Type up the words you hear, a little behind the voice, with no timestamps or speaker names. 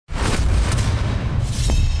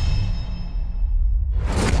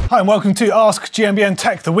Hi and welcome to Ask GMBN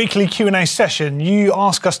Tech, the weekly Q&A session. You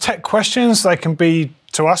ask us tech questions. They can be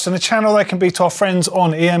to us in the channel, they can be to our friends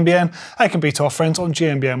on EMBN, they can be to our friends on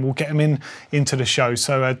GMBN. We'll get them into the show.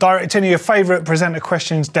 So direct any of your favourite presenter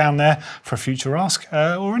questions down there for a future ask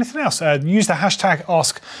or anything else. Use the hashtag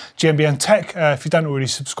Ask GMBN Tech. If you don't already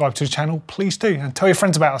subscribe to the channel, please do. And tell your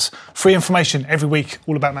friends about us. Free information every week,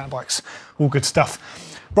 all about mountain bikes, all good stuff.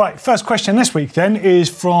 Right, first question this week then is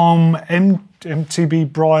from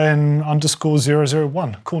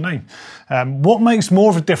MTB-Brian_001, cool name. What makes more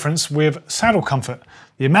of a difference with saddle comfort?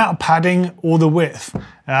 The amount of padding or the width?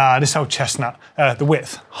 This old chestnut, the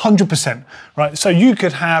width, 100%, right? So you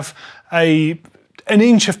could have an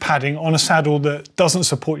inch of padding on a saddle that doesn't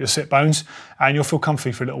support your sit bones and you'll feel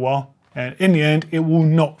comfy for a little while. And in the end, it will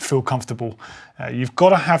not feel comfortable. You've got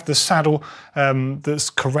to have the saddle that's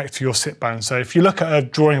correct for your sit bone. So if you look at a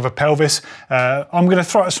drawing of a pelvis, I'm going to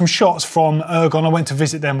throw out some shots from Ergon. I went to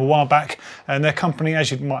visit them a while back, and their company,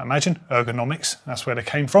 as you might imagine, Ergonomics, that's where they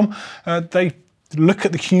came from. They look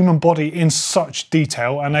at the human body in such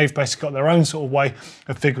detail, and they've basically got their own sort of way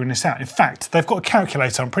of figuring this out. In fact, they've got a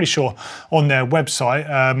calculator, I'm pretty sure, on their website.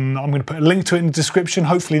 I'm going to put a link to it in the description.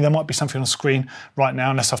 Hopefully there might be something on screen right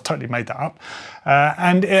now, unless I've totally made that up.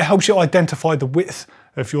 And it helps you identify the width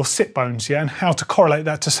of your sit bones, yeah, and how to correlate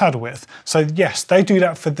that to saddle width. So yes, they do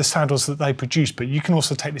that for the saddles that they produce, but you can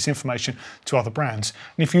also take this information to other brands.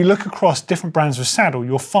 And if you look across different brands of saddle,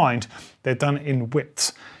 you'll find they're done in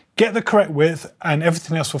widths. Get the correct width and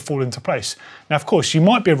everything else will fall into place. Now, of course, you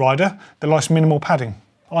might be a rider that likes minimal padding.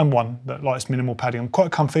 I'm one that likes minimal padding. I'm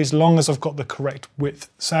quite comfy as long as I've got the correct width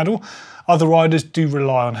saddle. Other riders do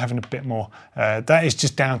rely on having a bit more. That is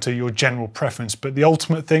just down to your general preference, but the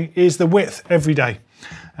ultimate thing is the width every day.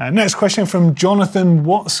 Next question from Jonathan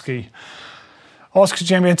Watsky. Ask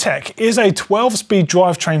GMBN Tech, is a 12-speed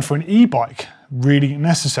drivetrain for an e-bike really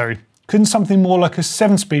necessary? Couldn't something more like a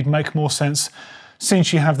 7-speed make more sense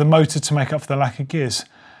since you have the motor to make up for the lack of gears?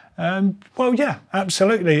 Well, yeah,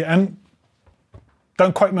 absolutely. And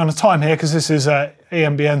don't quote me on the time here because this is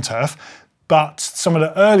EMBN turf, but some of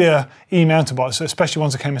the earlier e-mountain bikes, especially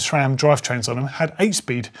ones that came with SRAM drivetrains on them, had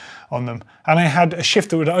 8-speed on them. And they had a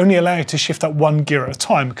shift that would only allow you to shift up 1 gear at a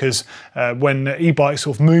time because when the e-bike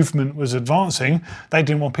sort of movement was advancing, they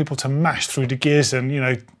didn't want people to mash through the gears and, you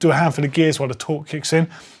know, do a handful of gears while the torque kicks in.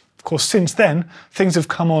 Of course, since then, things have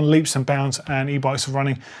come on leaps and bounds and e-bikes are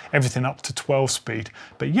running everything up to 12 speed.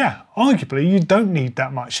 But yeah, arguably, you don't need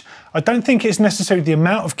that much. I don't think it's necessarily the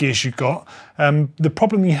amount of gears you've got. The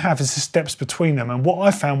problem you have is the steps between them. And what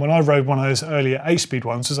I found when I rode one of those earlier 8-speed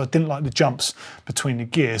ones is I didn't like the jumps between the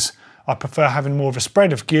gears. I prefer having more of a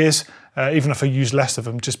spread of gears, even if I use less of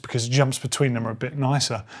them, just because jumps between them are a bit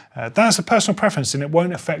nicer. That's a personal preference and it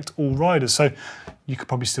won't affect all riders, so you could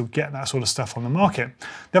probably still get that sort of stuff on the market.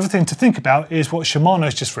 The other thing to think about is what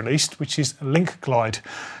Shimano's just released, which is Link Glide.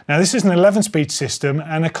 Now this is an 11-speed system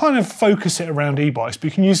and they kind of focus it around e-bikes, but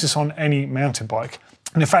you can use this on any mountain bike.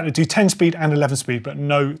 And in fact, they do 10-speed and 11-speed, but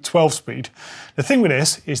no 12-speed. The thing with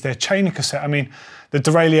this is their chainer cassette. I mean, the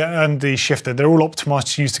derailleur and the shifter, they're all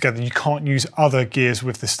optimized to use together. You can't use other gears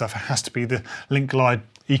with this stuff. It has to be the Link Glide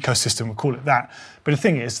ecosystem, we'll call it that. But the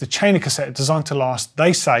thing is, the chainer cassette is designed to last,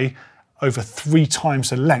 they say, over 3 times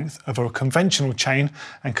the length of a conventional chain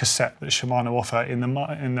and cassette that Shimano offer in the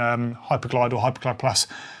Hyperglide or Hyperglide Plus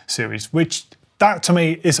series, which that to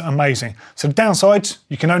me is amazing. So the downsides,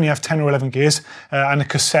 you can only have 10 or 11 gears and the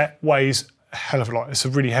cassette weighs a hell of a lot. It's a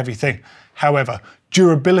really heavy thing. However,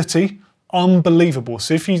 durability, unbelievable.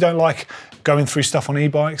 So if you don't like going through stuff on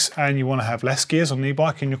e-bikes and you want to have less gears on an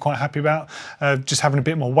e-bike and you're quite happy about just having a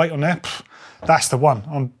bit more weight on there, that's the one.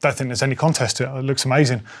 I don't think there's any contest to it. It looks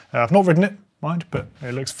amazing. I've not ridden it, mind, but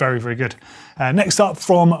it looks very, very good. Next up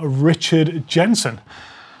from Richard Jensen.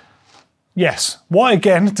 Yes, why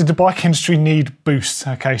again did the bike industry need boosts?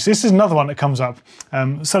 Okay, so this is another one that comes up.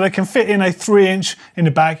 So they can fit in a 3-inch in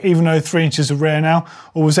the back, even though 3 inches are rare now,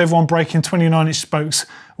 or was everyone breaking 29-inch spokes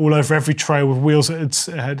all over every trail with wheels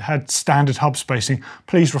that had standard hub spacing?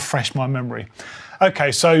 Please refresh my memory.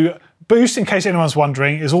 Okay, so boost, in case anyone's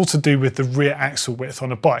wondering, is all to do with the rear axle width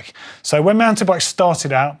on a bike. So when mountain bikes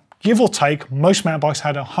started out, give or take, most mountain bikes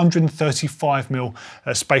had 135mm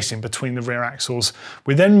spacing between the rear axles.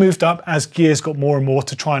 We then moved up as gears got more and more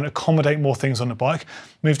to try and accommodate more things on the bike,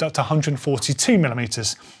 moved up to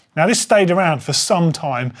 142mm. Now this stayed around for some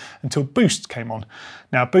time until Boost came on.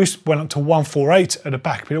 Now Boost went up to 148 at the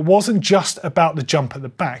back, but it wasn't just about the jump at the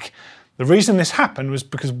back. The reason this happened was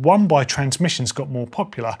because one-by transmissions got more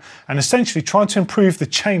popular, and essentially trying to improve the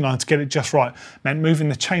chain line to get it just right meant moving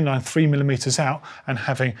the chain line 3mm out and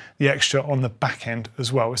having the extra on the back end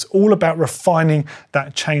as well. It's all about refining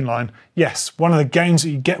that chain line. Yes, one of the gains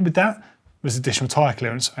that you get with that was additional tyre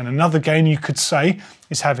clearance, and another gain you could say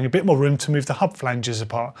is having a bit more room to move the hub flanges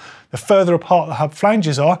apart. The further apart the hub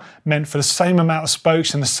flanges are meant for the same amount of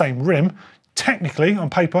spokes and the same rim. Technically, on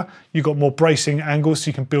paper, you've got more bracing angles so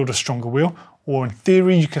you can build a stronger wheel, or in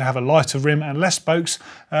theory you could have a lighter rim and less spokes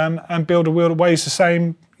and build a wheel that weighs the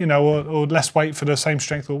same, you know, or less weight for the same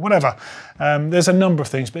strength or whatever. There's a number of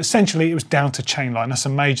things, but essentially it was down to chain line. That's a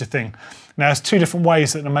major thing. Now, there's two different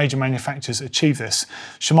ways that the major manufacturers achieve this.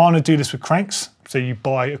 Shimano do this with cranks, so you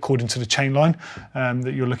buy according to the chain line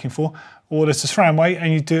that you're looking for, or there's the SRAM way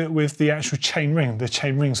and you do it with the actual chain ring. The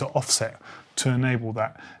chain rings are offset to enable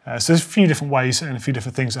that. So there's a few different ways and a few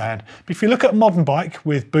different things at hand. But if you look at a modern bike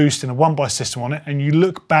with boost and a one-by system on it, and you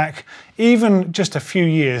look back even just a few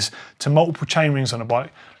years to multiple chain rings on a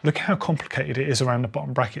bike, look how complicated it is around the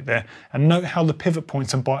bottom bracket there, and note how the pivot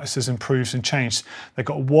points and bites has improved and changed. They've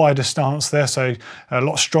got a wider stance there, so a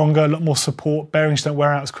lot stronger, a lot more support, bearings don't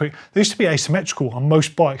wear out as quick. They used to be asymmetrical on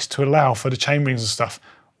most bikes to allow for the chain rings and stuff.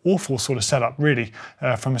 Awful sort of setup, really,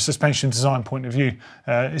 from a suspension design point of view.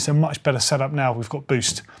 It's a much better setup now. We've got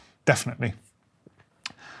boost, definitely.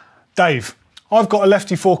 Dave, I've got a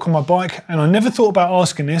lefty fork on my bike, and I never thought about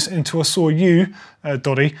asking this until I saw you,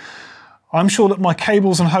 Doddy. I'm sure that my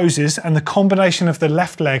cables and hoses and the combination of the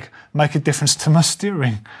left leg make a difference to my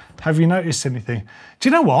steering. Have you noticed anything? Do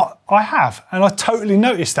you know what? I have, and I totally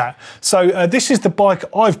noticed that. So this is the bike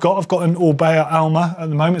I've got. I've got an Orbea Alma at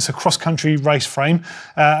the moment. It's a cross-country race frame.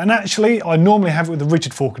 And actually, I normally have it with a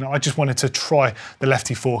rigid fork in it. I just wanted to try the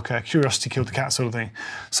lefty fork, curiosity killed the cat sort of thing.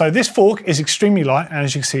 So this fork is extremely light, and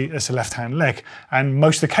as you can see, it's a left-hand leg. And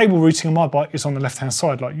most of the cable routing on my bike is on the left-hand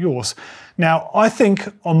side, like yours. Now, I think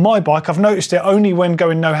on my bike, I've noticed it only when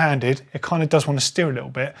going no-handed, it kind of does want to steer a little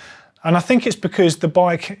bit. And I think it's because the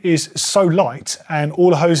bike is so light and all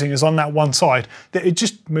the hosing is on that one side that it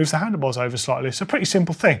just moves the handlebars over slightly. It's a pretty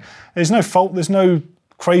simple thing. There's no fault, there's no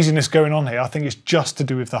craziness going on here. I think it's just to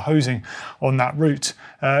do with the hosing on that route.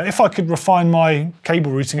 If I could refine my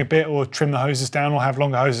cable routing a bit or trim the hoses down or have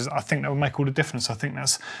longer hoses, I think that would make all the difference. I think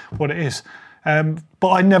that's what it is. But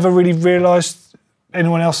I never really realised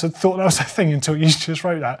anyone else had thought that was a thing until you just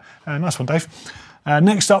wrote that. Nice one, Dave.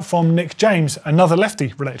 Next up from Nick James, another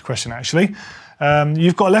lefty related question actually.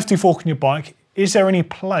 You've got a lefty fork on your bike. Is there any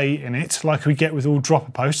play in it like we get with all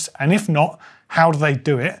dropper posts? And if not, how do they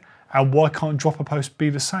do it? And why can't dropper posts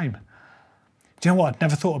be the same? Do you know what? I'd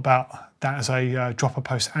never thought about that as a dropper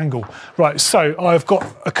post angle. Right, so I've got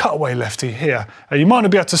a cutaway lefty here. You might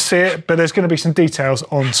not be able to see it, but there's going to be some details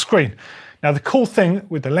on screen. Now the cool thing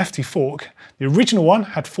with the lefty fork, the original one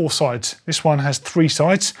had 4 sides. This one has 3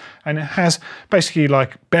 sides, and it has basically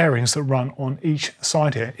like bearings that run on each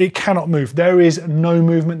side here. It cannot move. There is no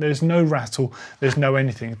movement, there's no rattle, there's no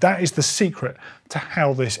anything. That is the secret to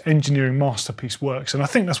how this engineering masterpiece works. And I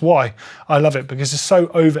think that's why I love it, because it's so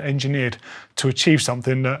over-engineered to achieve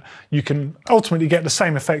something that you can ultimately get the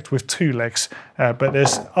same effect with 2 legs, but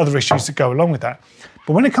there's other issues that go along with that.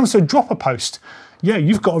 But when it comes to a dropper post, yeah,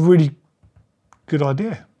 you've got a really good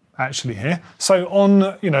idea actually here. So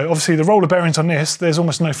on, you know, obviously the roller bearings on this, there's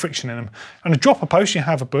almost no friction in them. And a dropper post, you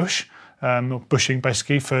have a bush, or bushing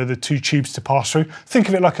basically for the 2 tubes to pass through. Think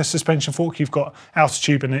of it like a suspension fork. You've got outer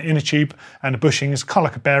tube and an inner tube, and the bushing is kind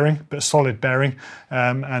of like a bearing, but a solid bearing,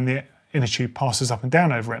 and the inner tube passes up and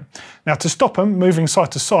down over it. Now to stop them moving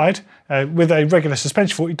side to side, with a regular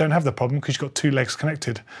suspension fork you don't have the problem because you've got 2 legs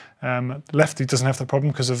connected. The lefty doesn't have the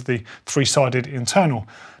problem because of the 3-sided internal.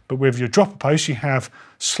 But with your dropper post you have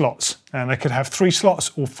slots, and they could have 3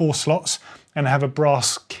 slots or 4 slots, and they have a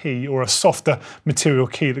brass key or a softer material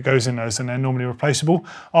key that goes in those, and they're normally replaceable.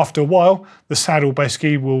 After a while the saddle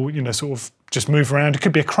basically will, you know, sort of just move around. It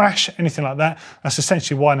could be a crash, anything like that. That's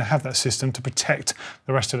essentially why I have that system, to protect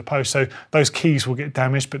the rest of the post. So those keys will get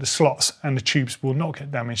damaged, but the slots and the tubes will not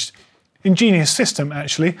get damaged. Ingenious system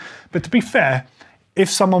actually, but to be fair, if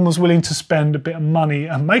someone was willing to spend a bit of money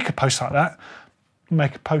and make a post like that,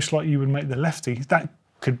 make a post like you would make the lefty, that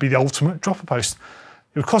could be the ultimate dropper post.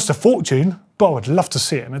 It would cost a fortune, but I would love to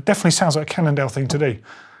see it, and it definitely sounds like a Cannondale thing to do.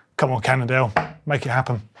 Come on Cannondale, make it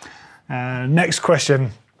happen. Next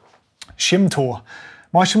question. Shimtor.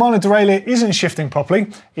 My Shimano derailleur isn't shifting properly.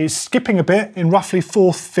 It's skipping a bit in roughly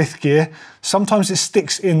 4th, 5th gear. Sometimes it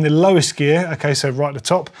sticks in the lowest gear, okay, so right at the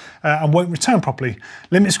top, and won't return properly.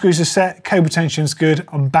 Limit screws are set, cable tension's good.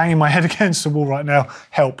 I'm banging my head against the wall right now.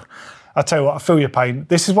 Help. I tell you what, I feel your pain.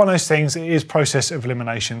 This is one of those things, it is process of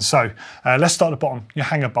elimination. So let's start at the bottom, your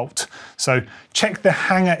hanger bolt. So check the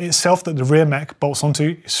hanger itself that the rear mech bolts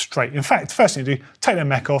onto is straight. In fact, the first thing you do, take the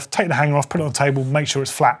mech off, take the hanger off, put it on the table, make sure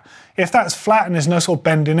it's flat. If that's flat and there's no sort of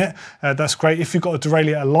bend in it, that's great. If you've got a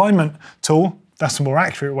derailleur alignment tool, that's a more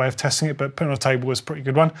accurate way of testing it, but putting it on the table is a pretty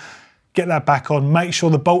good one. Get that back on, make sure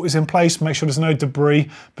the bolt is in place, make sure there's no debris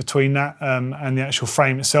between that and the actual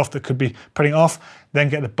frame itself that could be putting it off. Then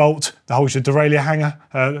get the bolt that holds your derailleur hanger,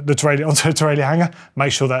 onto the derailleur hanger,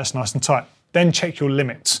 make sure that's nice and tight. Then check your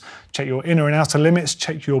limits. Check your inner and outer limits,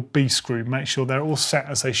 check your B-screw, make sure they're all set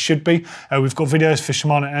as they should be. We've got videos for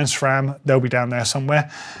Shimano and SRAM, they'll be down there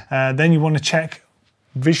somewhere. Then you want to check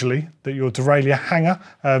visually that your derailleur hanger,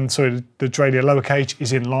 the derailleur lower cage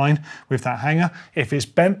is in line with that hanger. If it's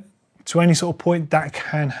bent to any sort of point, that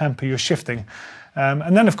can hamper your shifting.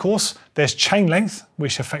 And then of course, there's chain length,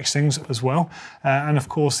 which affects things as well. And of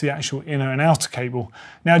course, the actual inner and outer cable.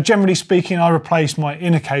 Now, generally speaking, I replace my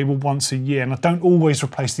inner cable once a year, and I don't always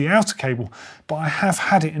replace the outer cable, but I have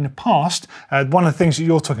had it in the past. One of the things that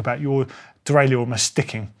you're talking about, your derailleur almost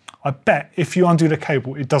sticking. I bet if you undo the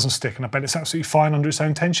cable, it doesn't stick, and I bet it's absolutely fine under its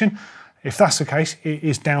own tension. If that's the case, it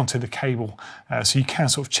is down to the cable. So you can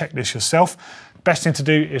sort of check this yourself. Best thing to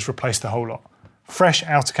do is replace the whole lot. Fresh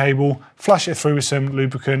outer cable, flush it through with some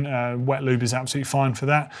lubricant, wet lube is absolutely fine for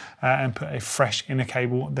that, and put a fresh inner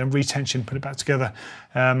cable, then retension, put it back together.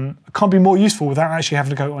 It can't be more useful without actually having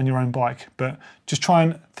to go on your own bike, but just try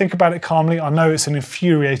and think about it calmly. I know it's an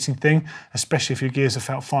infuriating thing, especially if your gears have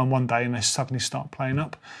felt fine one day and they suddenly start playing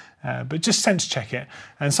up, but just sense check it.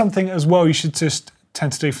 And something as well you should just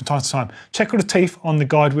tend to do from time to time. Check all the teeth on the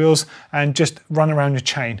guide wheels and just run around your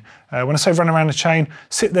chain. When I say run around the chain,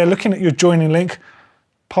 sit there looking at your joining link,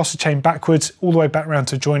 pass the chain backwards, all the way back around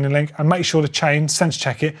to joining link, and make sure the chain, sense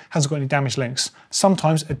check it, hasn't got any damaged links.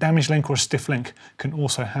 Sometimes a damaged link or a stiff link can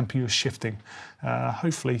also hamper your shifting.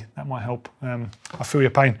 Hopefully that might help. I feel your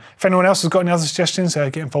pain. If anyone else has got any other suggestions,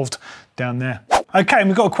 get involved down there. Okay, and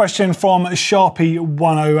we've got a question from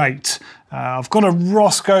Sharpie108. I've got a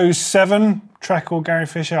Rosko 7, Trek or Gary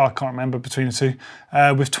Fisher, I can't remember between the two,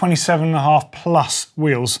 with 27.5 plus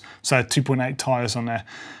wheels, so 2.8 tyres on there.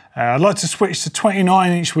 I'd like to switch to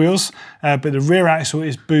 29-inch wheels, but the rear axle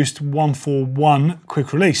is Boost 141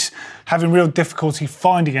 quick release. Having real difficulty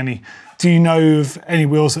finding any. Do you know of any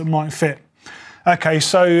wheels that might fit? Okay,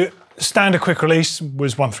 so standard quick release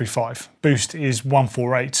was 135. Boost is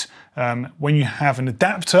 148. When you have an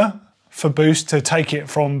adapter for Boost to take it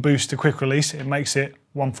from Boost to quick release, it makes it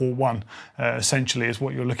 141, essentially is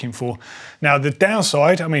what you're looking for. Now the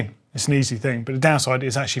downside, I mean, it's an easy thing, but the downside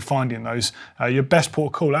is actually finding those. Your best port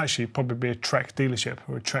of call actually probably be a Trek dealership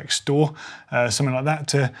or a Trek store, something like that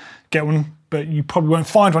to get one, but you probably won't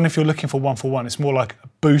find one if you're looking for 141. It's more like a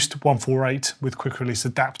Boost 148 with quick release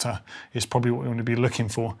adapter is probably what you want to be looking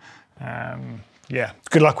for. Yeah,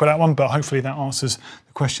 good luck with that one, but hopefully that answers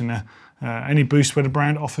the question there. Any Boost where the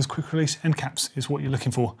brand offers quick release end caps is what you're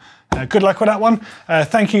looking for. Good luck with that one.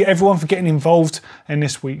 Thank you everyone for getting involved in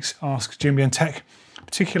this week's Ask GMBN Tech.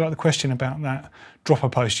 Particularly like the question about that dropper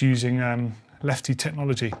post using lefty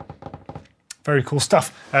technology. Very cool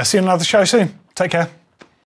stuff. See you on another show soon. Take care.